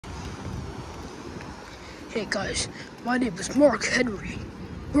Hey guys, my name is Mark Henry,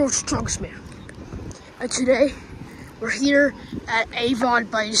 world's strongest man. And today, we're here at Avon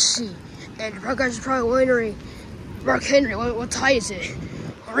by the sea. And you guys are probably wondering, Mark Henry, what tide is it?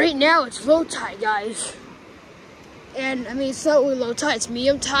 Well, right now, it's low tide, guys. And I mean, it's not really low tide, it's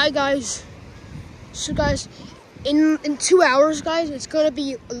medium tide, guys. So guys, in 2 hours, guys, it's gonna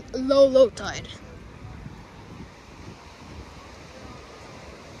be a low tide.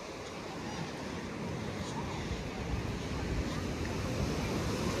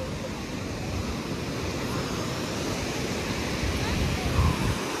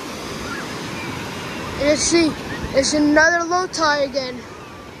 And let's see, it's another low tide again.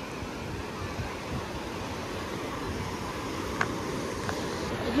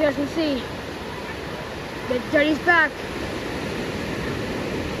 As you guys can see, the jetty's back.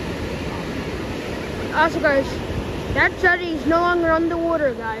 Also guys, that jetty is no longer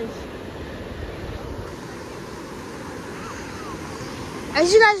underwater, guys.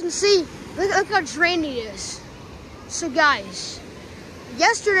 As you guys can see, look how drainy it is. So guys,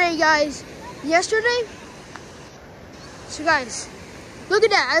 yesterday, so guys, look at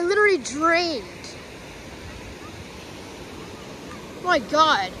that, I literally drained. Oh my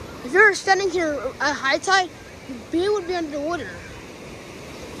God, if you were standing here at high tide, your beam would be underwater.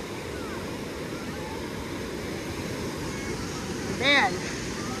 Man.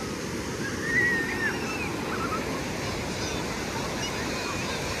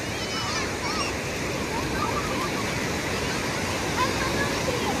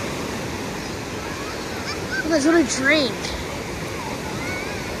 It's really drained.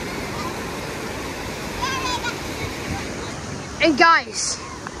 And guys,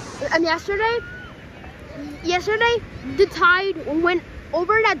 and yesterday the tide went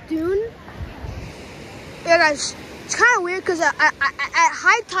over that dune. Yeah guys, it's kind of weird because at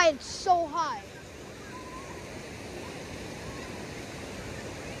high tide it's so high.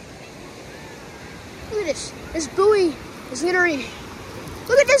 Look at this. This buoy is literally,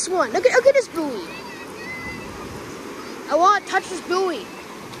 look at this one. Look at this buoy. I want to touch this buoy.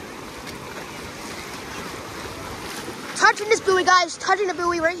 Touching this buoy, guys. Touching the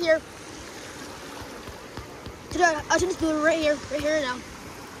buoy right here. Touching this buoy right here now.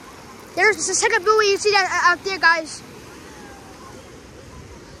 There's the second buoy. You see that out there, guys?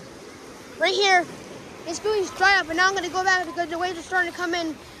 Right here. This buoy's dry up, and now I'm gonna go back because the waves are starting to come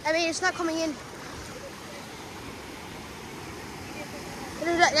in. I mean, it's not coming in.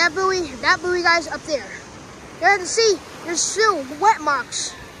 There's that buoy, guys, up there. There you can see. There's still wet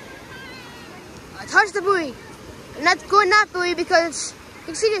marks. I touched the buoy. And that's good, not buoy, because you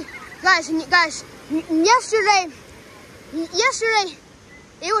can see the guys. Yesterday,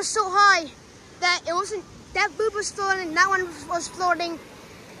 it was so high that it wasn't. That buoy was floating. That one was floating,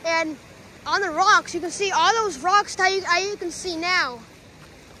 and on the rocks, you can see all those rocks that you can see now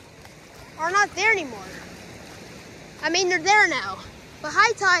are not there anymore. I mean, they're there now, but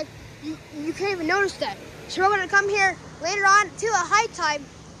high tide, you can't even notice that. So we're gonna come here later on to the high tide,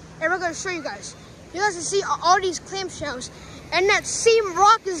 and we're gonna show you guys. You guys can see all these clamshells, and that same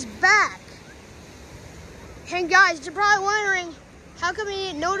rock is back. And guys, you're probably wondering, how come you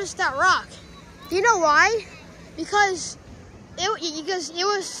didn't notice that rock? Do you know why? Because it was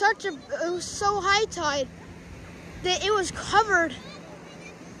so high tide that it was covered.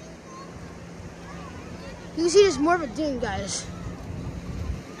 You can see there's more of a dune, guys.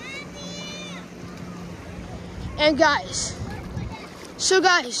 And guys, so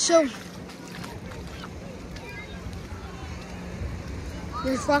this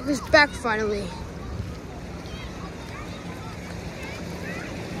rock is back finally.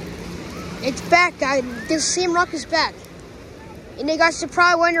 It's back, guys. This same rock is back. And you guys are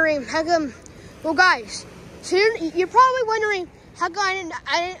probably wondering how come. Well, guys, so you're probably wondering how come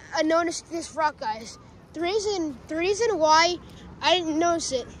I didn't notice this rock, guys. The reason why I didn't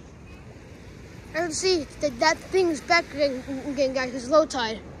notice it. I can see that thing's back again, guys. It's low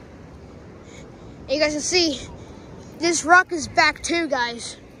tide. And you guys can see this rock is back too,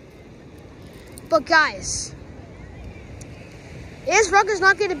 guys. But guys, this rock is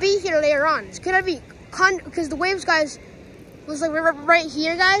not going to be here later on. It's going to be because the waves, guys, was like right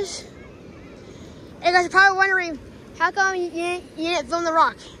here, guys. And you guys are probably wondering how come you didn't film the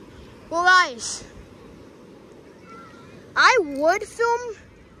rock. Well, guys, I would film.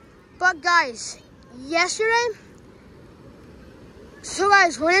 But guys, yesterday, so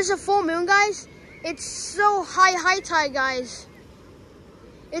guys, when it's a full moon, guys, it's so high tide, guys.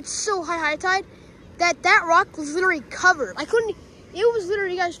 It's so high tide that rock was literally covered. I couldn't, it was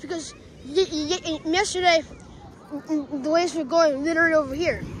literally, guys, because yesterday, the waves were going literally over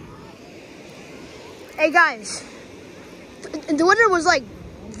here. Hey guys, the water was like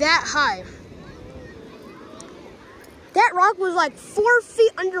that high. That rock was like 4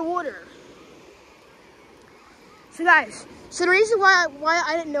 feet underwater. So guys, so the reason why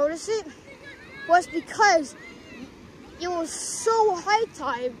I didn't notice it was because it was so high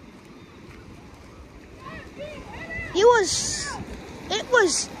tide. It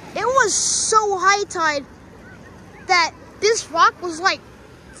was so high tide that this rock was like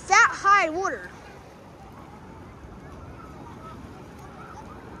that high in water.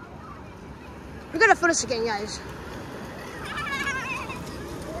 We're gonna put this again, guys.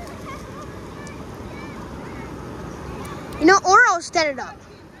 You know, or I'll stand it up.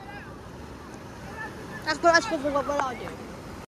 That's what I'll do.